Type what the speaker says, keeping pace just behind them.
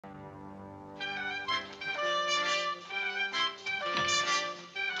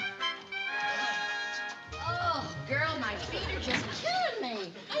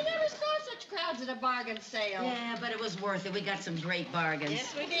was it a bargain sale? Yeah, but it was worth it. We got some great bargains.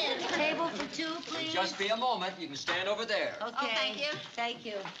 Yes, we did. Table for two, please. Just be a moment. You can stand over there. Okay. Oh, thank you. Thank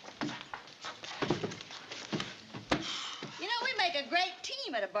you. You know, we make a great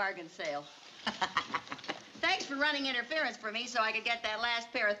team at a bargain sale. Thanks for running interference for me so I could get that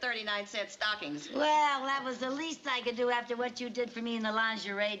last pair of 39-cent stockings. Well, that was the least I could do after what you did for me in the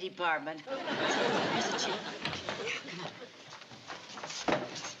lingerie department. Here's a check. Come on.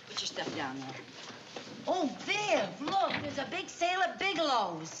 Put your stuff down there. Oh, Viv, look, there's a big sale at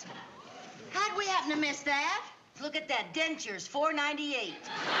Bigelow's. How'd we happen to miss that? Look at that, dentures, $4.98.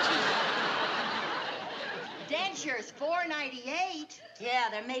 Dentures, $4.98. Yeah,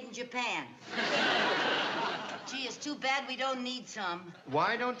 they're made in Japan. Gee, it's too bad we don't need some.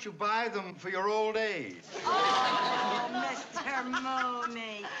 Why don't you buy them for your old age? Oh, Mr.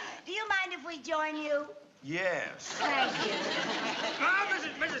 Mooney. Do you mind if we join you? Yes. Thank you. Ah,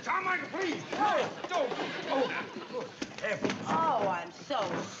 Mrs. Carmichael, please. Oh, don't. Oh, heavens. Oh, I'm so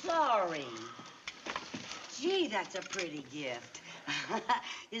sorry. Gee, that's a pretty gift.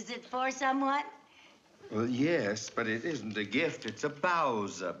 Is it for someone? Well, yes, but it isn't a gift. It's a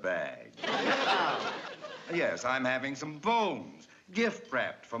Bowser bag. Oh. Yes, I'm having some bones, gift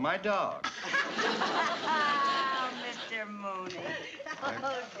wrapped for my dog. Oh, Mr. Mooney.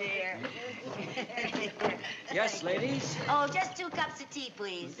 Oh, dear. Yes, ladies? Oh, just 2 cups of tea,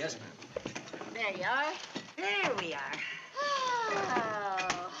 please. Yes, ma'am. There you are. There we are.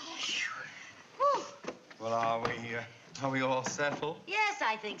 Oh. Whew. Well, are we all settled? Yes,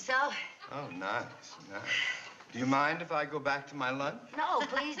 I think so. Oh, nice, nice. Do you mind if I go back to my lunch? No,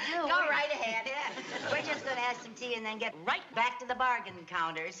 please do. Go right ahead. Yeah. We're just going to have some tea and then get right back to the bargain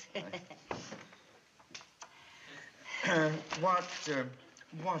counters.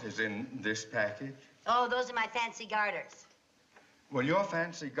 What is in this package? Oh, those are my fancy garters. Well, your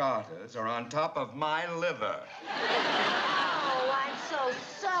fancy garters are on top of my liver. Oh, I'm so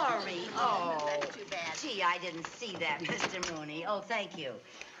sorry. Oh, That's too bad. Gee, I didn't see that, Mr. Mooney. Oh, thank you.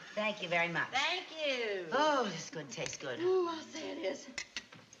 Thank you very much. Thank you. Oh, this is good. Tastes good. Ooh, I'll say it is.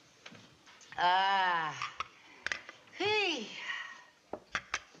 Ah. Hey.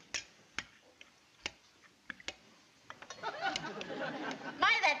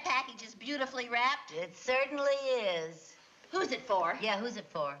 My, that package is beautifully wrapped. It certainly is. Who's it for? Yeah, who's it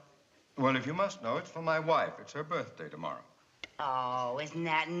for? Well, if you must know, it's for my wife. It's her birthday tomorrow. Oh, isn't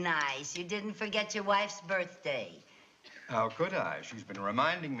that nice? You didn't forget your wife's birthday. How could I? She's been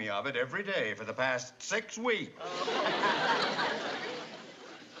reminding me of it every day for the past 6 weeks.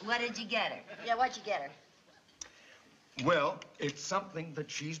 What did you get her? Yeah, what'd you get her? Well, it's something that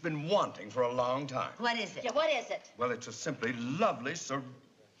she's been wanting for a long time. What is it? Yeah, what is it? Well, it's a simply lovely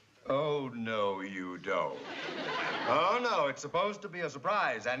Oh, no, you don't. Oh, no, it's supposed to be a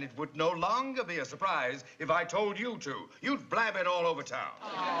surprise, and it would no longer be a surprise if I told you to. You'd blab it all over town.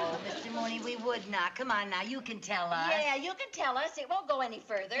 Oh, Mr. Mooney, we would not. Come on now, you can tell us. Yeah, you can tell us. It won't go any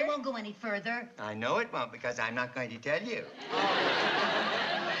further. It won't go any further. I know it won't, because I'm not going to tell you.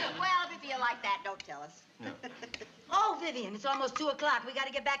 Well, if you like that, don't tell us. No. Oh, Vivian, it's almost 2 o'clock. We got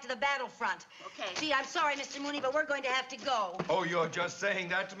to get back to the battlefront. Okay. Gee, I'm sorry, Mr. Mooney, but we're going to have to go. Oh, you're just saying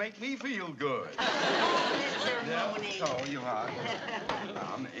that to make me feel good. Oh, Mr. Mooney. So you are.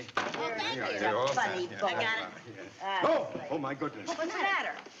 Allow me. Oh, thank you. You're a funny boy. I got it. Oh, my goodness. What's the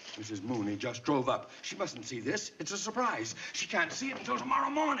matter? Mrs. Mooney just drove up. She mustn't see this. It's a surprise. She can't see it until tomorrow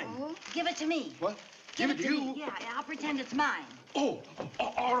morning. Give it to me. What? Give it to you? Me. Yeah, I'll pretend it's mine. Oh,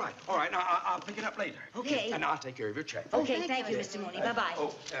 all right, all right. Now, I'll pick it up later. Okay. And I'll take care of your check. Okay, thank you, Mr. Mooney. Bye-bye.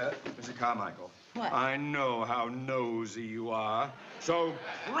 Oh, Mr. Carmichael. What? I know how nosy you are. So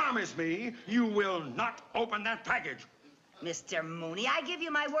promise me you will not open that package. Mr. Mooney, I give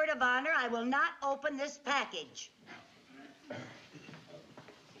you my word of honor, I will not open this package.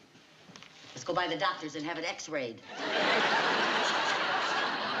 Let's go by the doctor's and have it x-rayed.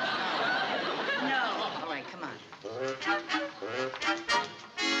 No. All right, come on. A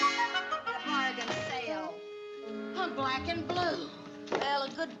bargain sale. On black and blue. Well, a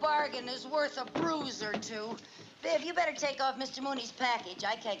good bargain is worth a bruise or two. Viv, you better take off Mr. Mooney's package.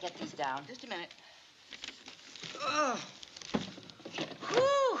 I can't get these down. Just a minute. Ugh.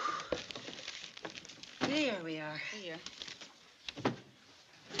 Whew. Here we are. Here.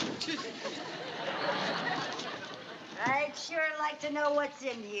 I'd sure like to know what's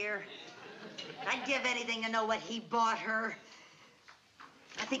in here. I'd give anything to know what he bought her.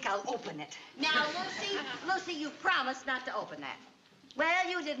 I think I'll open it. Now, Lucy, you've promised not to open that. Well,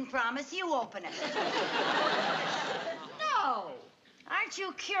 you didn't promise. You open it. No. Aren't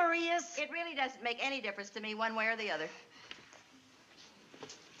you curious? It really doesn't make any difference to me one way or the other.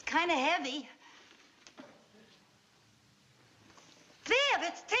 It's kind of heavy.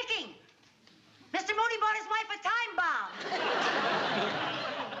 it's ticking. Mr. Mooney bought his wife a time bomb.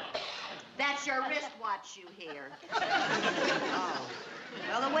 That's your wristwatch you hear. Oh.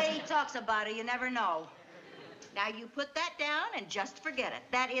 Well, the way he talks about her, you never know. Now, you put that down and just forget it.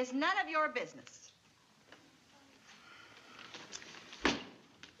 That is none of your business.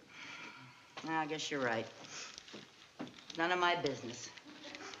 I guess you're right. None of my business.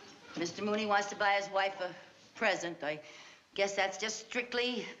 Mr. Mooney wants to buy his wife a present. I guess that's just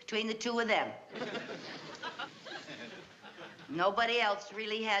strictly between the two of them. Nobody else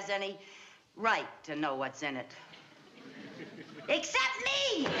really has any right to know what's in it. Except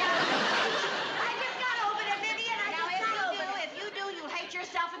me! I just got to open it, Vivian. If you do, you'll hate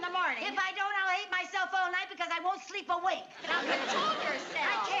yourself in the morning. If I don't, I'll hate myself all night because I won't sleep a wink. Now, control yourself.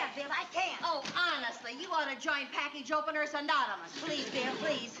 I can't, Viv. I can't. Oh, honestly, you ought to join Package Openers Anonymous. Please, Viv,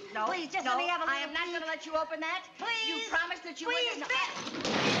 please. No, Please, just no, let me have a little I am not going to let you open that. Please. You promised that you Please, wouldn't.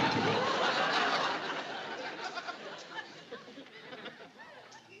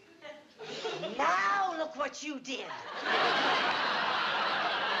 Now look what you did.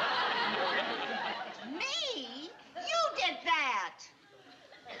 Me? You did that.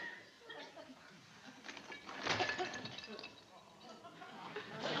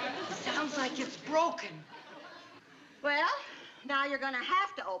 Sounds like it's broken. Well, now you're going to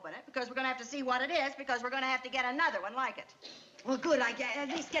have to open it because we're going to have to see what it is because we're going to have to get another one like it. Well, good. I at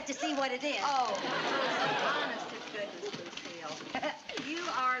least get to see what it is. Oh, honest to goodness, Lucille. You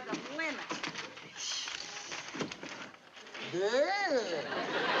are the limit. What's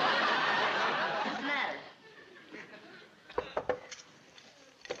the matter?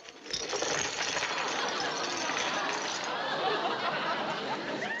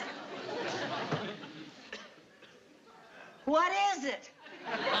 What is it?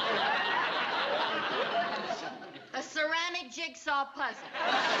 A ceramic jigsaw puzzle.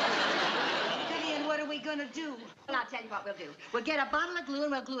 Vivian, what are we gonna do? Well, I'll tell you what we'll do. We'll get a bottle of glue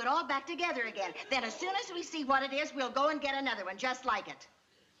and we'll glue it all back together again. Then as soon as we see what it is, we'll go and get another one just like it.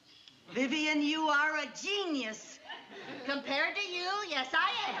 Vivian, you are a genius. Compared to you, yes, I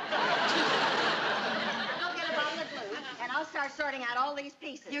am. Go get a bottle of glue and I'll start sorting out all these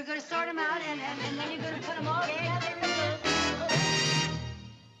pieces. You're gonna sort them out and then you're gonna put them all together.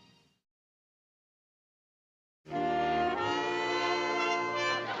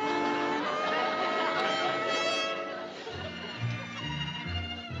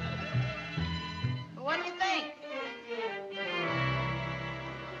 What do you think?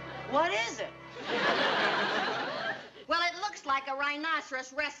 What is it? Well, it looks like a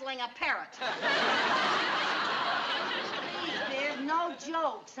rhinoceros wrestling a parrot. Please, Viv, no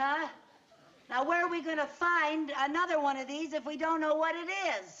jokes, huh? Now, where are we gonna find another one of these if we don't know what it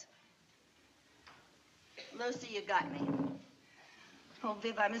is? Lucy, you got me. Oh,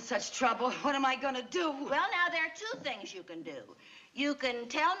 Viv, I'm in such trouble. What am I gonna do? Well, now, there are two things you can do. You can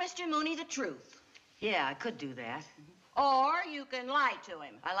tell Mr. Mooney the truth. Yeah, I could do that. Or you can lie to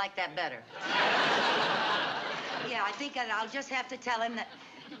him. I like that better. Yeah, I think I'll just have to tell him that...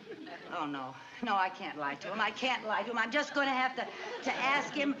 Oh, no. No, I can't lie to him. I can't lie to him. I'm just going to have to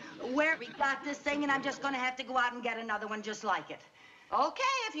ask him where he got this thing, and I'm just going to have to go out and get another one just like it. Okay,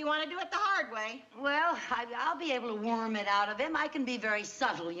 if you want to do it the hard way. Well, I'll be able to worm it out of him. I can be very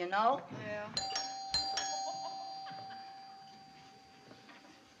subtle, you know. Yeah.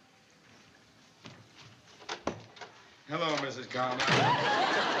 Hello, Mrs. Carmine.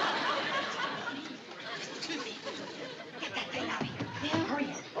 Get that thing out of here. Yeah, hurry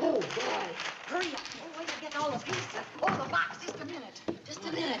up. Oh, boy. Hurry up. Oh, wait till I get all the pieces. Oh, the box. Just a minute. Just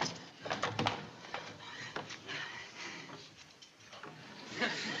a minute.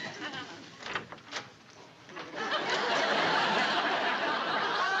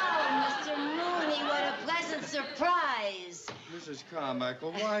 Surprise. Mrs.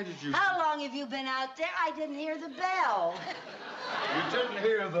 Carmichael, why did you... How long have you been out there? I didn't hear the bell. You didn't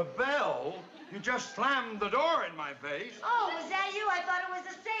hear the bell? You just slammed the door in my face. Oh, was that you? I thought it was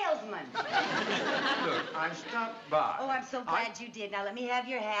a salesman. Look, I stopped by. Oh, I'm so glad you did. Now, let me have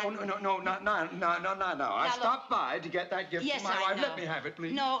your hat. Oh, no. I stopped by to get that gift Yes, for my I wife. know. Let me have it,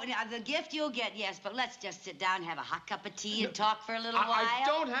 please. No, now, the gift you'll get, yes, but let's just sit down, have a hot cup of tea, and talk for a little while. I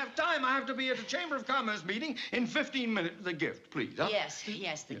don't have time. I have to be at a Chamber of Commerce meeting in 15 minutes. The gift, please. Huh? Yes,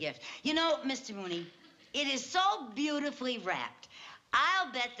 the gift. You know, Mr. Mooney, it is so beautifully wrapped.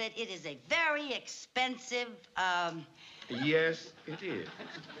 I'll bet that it is a very expensive, Yes, it is.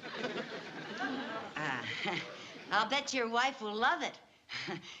 I'll bet your wife will love it.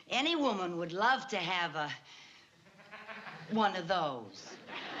 Any woman would love to have one of those.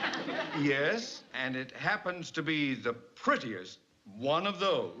 Yes, and it happens to be the prettiest one of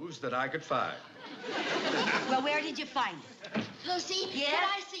those that I could find. Well, where did you find it? Lucy, Yes? can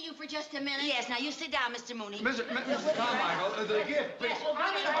I see you for just a minute? Yes, now you sit down, Mr. Mooney. Mrs. Carmichael, the gift, please.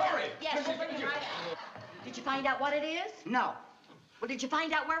 I'm in a hurry. Yes, we'll bring it right out. Did you find out what it is? No. Well, did you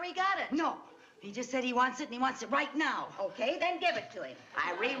find out where he got it? No. He just said he wants it, and he wants it right now. Okay, then give it to him.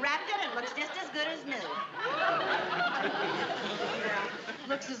 I rewrapped it and it looks just as good as new. Yeah.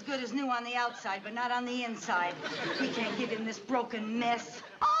 Looks as good as new on the outside, but not on the inside. We can't give him this broken mess.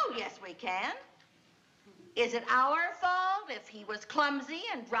 Oh, yes, we can. Is it our fault if he was clumsy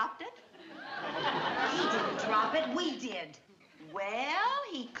and dropped it? He didn't drop it. We did. Well,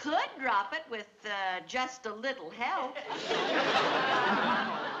 he could drop it with just a little help.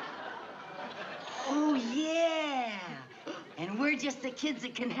 Oh, yeah. And we're just the kids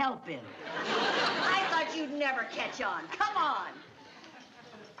that can help him. I thought you'd never catch on. Come on.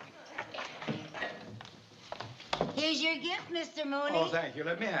 Here's your gift, Mr. Mooney. Oh, thank you.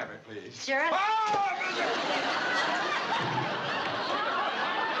 Let me have it, please. Sure. Oh,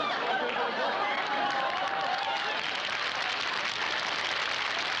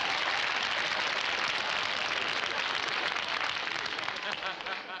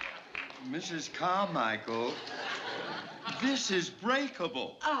 Mrs. Carmichael, this is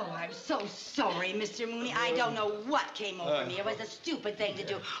breakable. Oh, I'm so sorry, Mr. Mooney. I don't know what came over me. It was a stupid thing to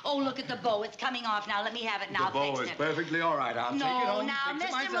do. Oh, look at the bow. It's coming off now. Let me have it now. The bow Fix is it. perfectly all right. I'll take it home. No, now, fix it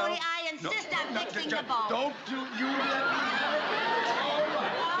Mr. myself. Mooney, I insist on fixing the bow. Don't you let me have it. All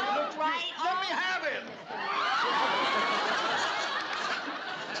right. All right, Let me have it.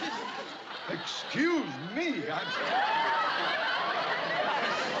 Excuse me.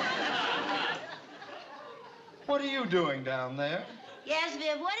 What are you doing down there? Yes,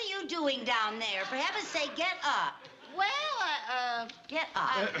 Viv, what are you doing down there? For heaven's sake, get up. Well, Get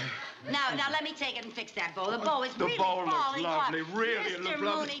up. Now, let me take it and fix that bow. The bow is really The bow looks falling lovely. off. Really, Mr. it looks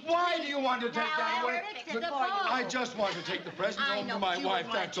Mooney, lovely. Why please. do you want to take Now, that I away? fix it the before you... bow. I just want to take the present I home know, to my but you wife,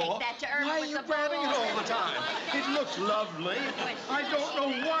 would wanna that's take all. that to Irma Why are with you the grabbing it bow. all the time? It looks lovely. I don't know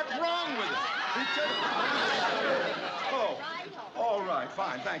what's wrong with it. It just... Oh, all right,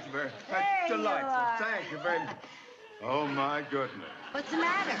 fine. Thank you very much. That's There you delightful. are. Thank you very much. Oh, my goodness. What's the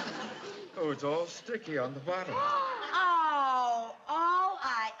matter? Oh, it's all sticky on the bottom. Oh,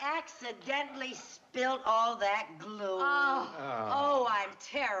 I accidentally spilled all that glue. Oh, I'm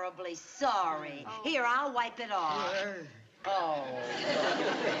terribly sorry. Here, I'll wipe it off. Oh,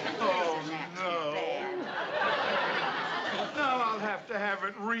 isn't that too bad? Now I'll have to have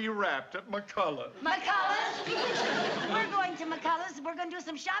it rewrapped at McCullough's. McCullough's? We're going to McCullough's. We're going to do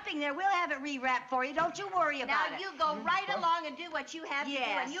some shopping there. We'll have it rewrapped for you. Don't you worry now about it. you go right along and do what you have to do,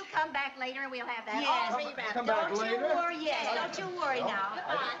 Yes. and you come back later and we'll have that Yes. all rewrapped. Come back Don't you later? worry. Yes, don't you worry now.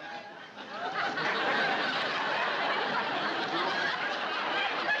 Goodbye.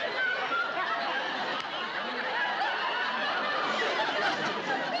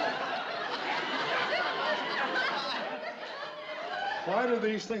 Why do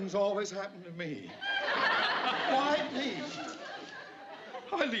these things always happen to me? Why me?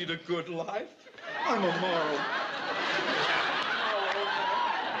 I lead a good life. I'm a moral.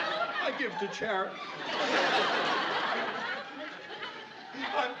 I give to charity.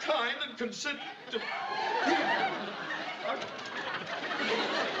 I'm kind and considerate to people.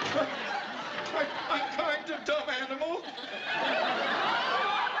 I'm kind to dumb animals.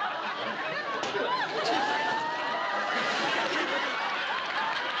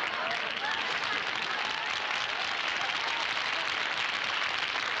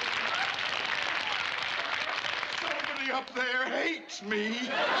 Somebody up there hates me.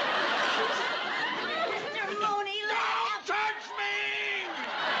 Mr. Mooney, Don't touch me!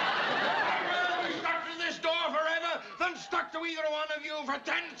 I'd rather be stuck to this door forever than stuck to either one of you for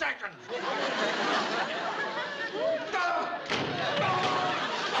 10 seconds.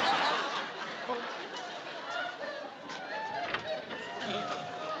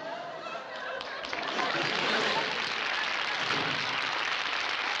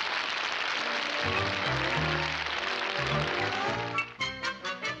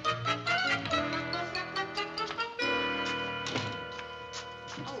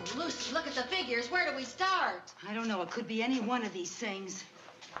 Oh, Lucy, look at the figures. Where do we start? I don't know. It could be any one of these things.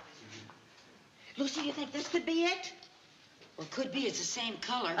 Lucy, you think this could be it? Or it could be it's the same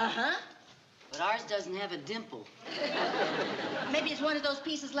color. Uh-huh. But ours doesn't have a dimple. Maybe it's one of those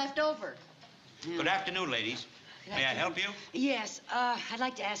pieces left over. Good afternoon, ladies. May I help you? Yes, I'd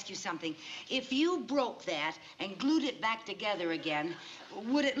like to ask you something. If you broke that and glued it back together again,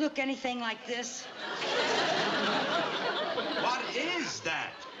 would it look anything like this? What is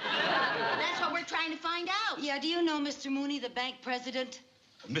that? That's what we're trying to find out. Yeah, do you know Mr. Mooney, the bank president?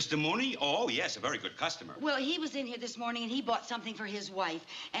 Mr. Mooney? Oh, yes, a very good customer. Well, he was in here this morning, and he bought something for his wife,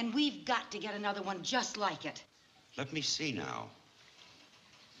 and we've got to get another one just like it. Let me see now.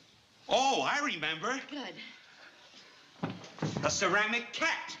 Oh, I remember. Good. A ceramic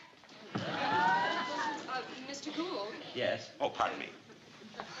cat. Mr. Gould. Yes. Oh, pardon me.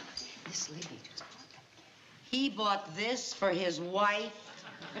 This lady just... He bought this for his wife?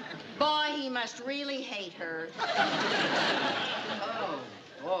 Boy, he must really hate her. Oh,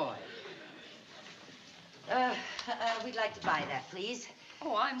 boy. We'd like to buy that, please.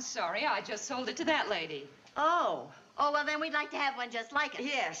 Oh, I'm sorry. I just sold it to that lady. Oh. Oh, well, then we'd like to have one just like it.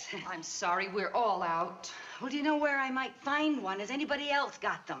 Yes. I'm sorry. We're all out. Well, do you know where I might find one? Has anybody else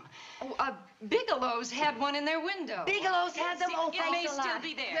got them? Oh, Bigelow's had one in their window. Bigelow's had them? Oh, It may thanks a still lot.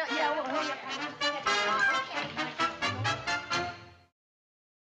 be there. Yeah, well,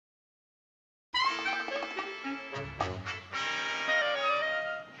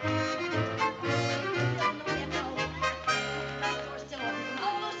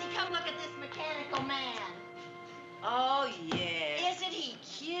 Oh, Lucy, come look at this mechanical man. Oh, yeah. Isn't he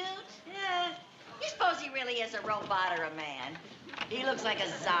cute? Yeah. You suppose he really is a robot or a man? He looks like a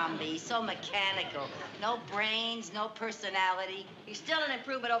zombie, so mechanical. No brains, no personality. He's still an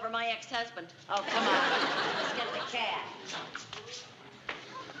improvement over my ex-husband. Oh, come on. Let's get the cat.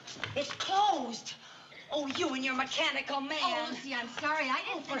 It's closed. Oh, you and your mechanical man. Oh, Lucy, I'm sorry. I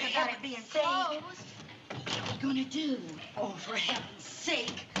didn't for think about it heaven's being sake. closed. What are we gonna do? Oh, for heaven's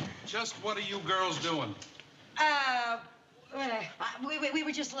sake. Just what are you girls doing? We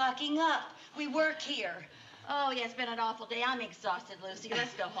were just locking up. We work here. Oh, yeah, it's been an awful day. I'm exhausted, Lucy.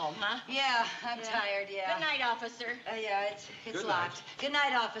 Let's go home, huh? Yeah, I'm tired, yeah. Good night, officer. Yeah, it's Good locked. night. Good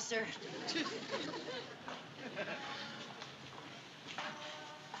night, officer.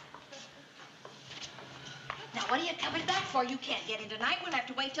 Now, what are you coming back for? You can't get in tonight. We'll have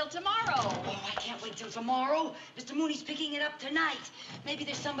to wait till tomorrow. Oh, I can't wait till tomorrow. Mr. Mooney's picking it up tonight. Maybe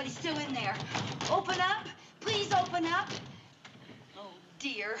there's somebody still in there. Open up. Please open up. Oh,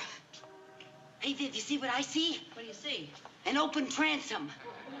 dear. Hey, Viv, you see what I see? What do you see? An open transom.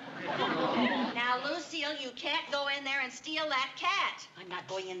 Now, Lucille, you can't go in there and steal that cat. I'm not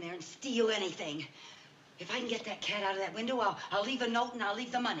going in there and steal anything. If I can get that cat out of that window, I'll leave a note and I'll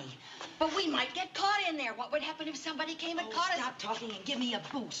leave the money. But we might get caught in there. What would happen if somebody came and caught us? Stop talking and give me a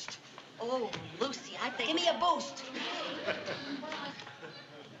boost. Oh, Lucy, I think... Give me a boost.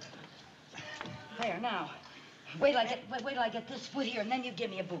 There, now. Wait till I get this foot here, and then you give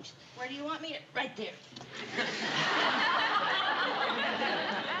me a boost. Where do you want me to... Right there.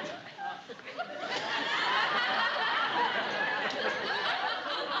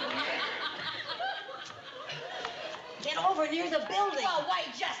 Get over near the building. Oh, wait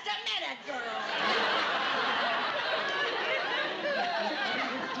just a minute, girl.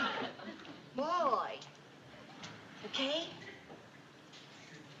 Boy. Okay?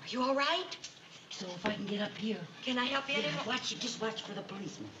 Are you all right? So if I can get up here. Can I help you Yeah, anymore? just watch for the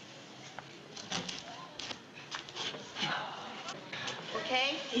policeman.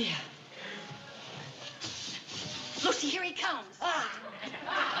 Okay? Yeah. Lucy, here he comes. Ah.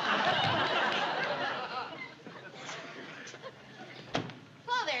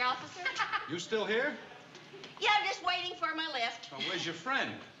 Hello there, officer. You still here? Yeah, I'm just waiting for my lift. Oh, where's your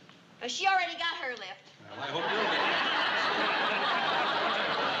friend? She already got her lift. Well, I hope you'll get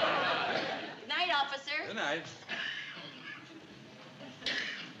Good night, officer. it. Good night.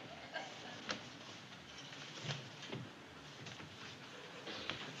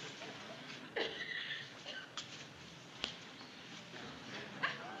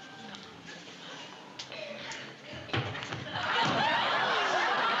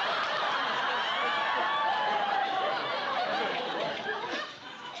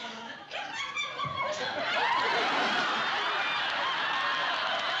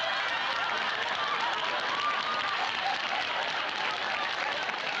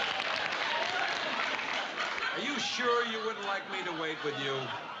 Are you sure you wouldn't like me to wait with you?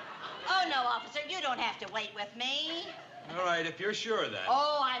 Oh, no, officer, you don't have to wait with me. All right, if you're sure of that.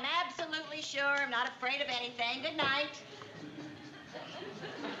 Oh, I'm absolutely sure. I'm not afraid of anything. Good night.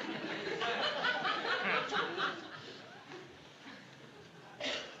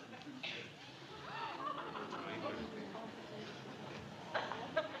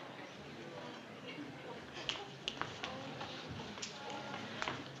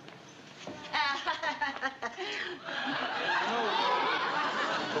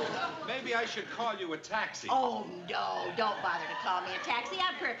 Maybe I should call you a taxi. Oh, no, don't bother to call me a taxi.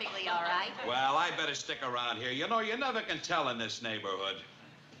 I'm perfectly all right. Well, I better stick around here. You know, you never can tell in this neighborhood.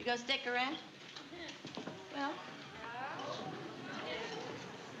 You gonna stick around? Well.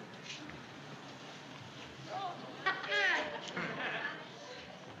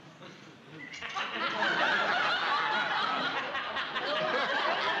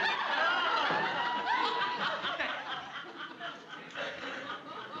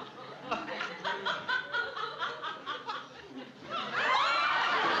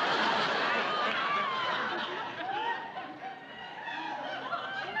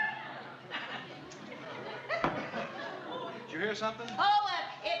 Did you hear something? Oh,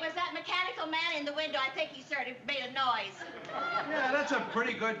 it was that mechanical man in the window. I think he sort of made a noise. Yeah, that's a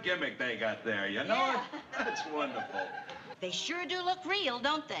pretty good gimmick they got there, you know? Yeah. That's wonderful. They sure do look real,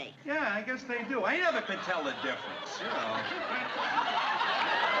 don't they? Yeah, I guess they do. I never could tell the difference, you know.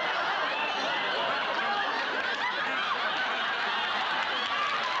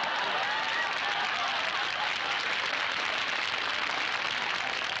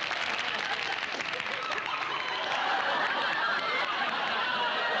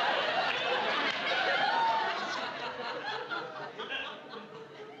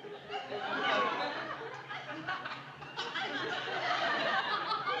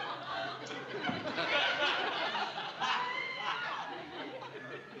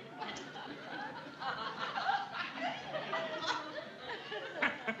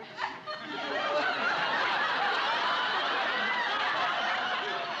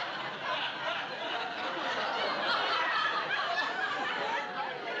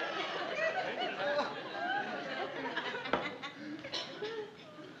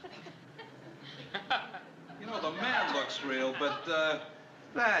 You know, the man looks real, but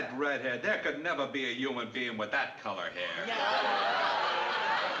that redhead, there could never be a human being with that color hair.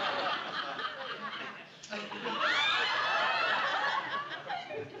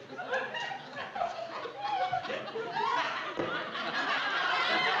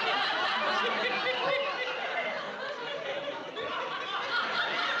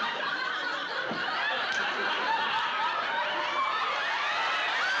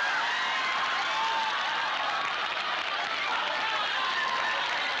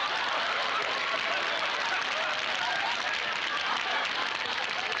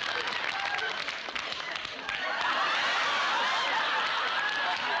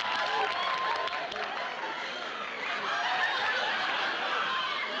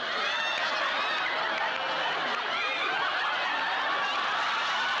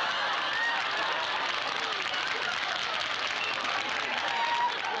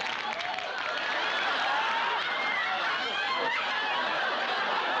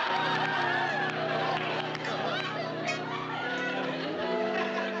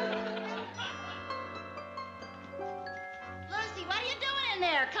 Lucy, what are you doing in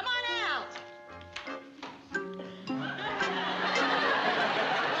there? Come on out.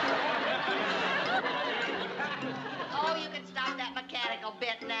 Oh, you can stop that mechanical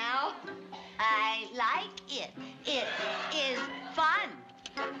bit now. I like it. It is fun.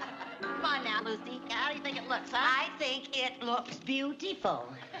 Come on now, Lucy. How do you think it looks, huh? I think it looks beautiful.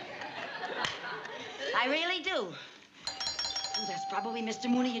 I really do. Oh, that's probably Mr.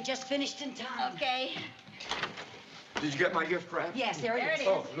 Mooney. You just finished in time. Okay. Did you get my gift wrap? Yes, there it is.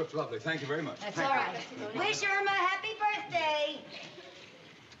 Oh, it looks lovely. Thank you very much. That's all right. Wish Irma a happy birthday.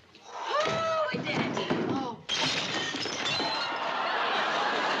 Oh, we did it. Oh.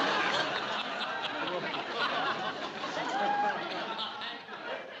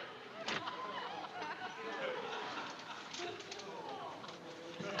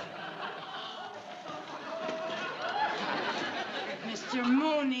 Mr.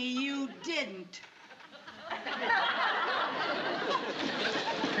 Mooney, you didn't.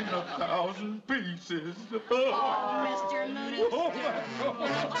 In 1,000 pieces. Oh, Mr. Mooney. Oh, my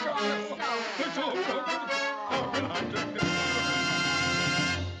God. It's all broken. How can I do this?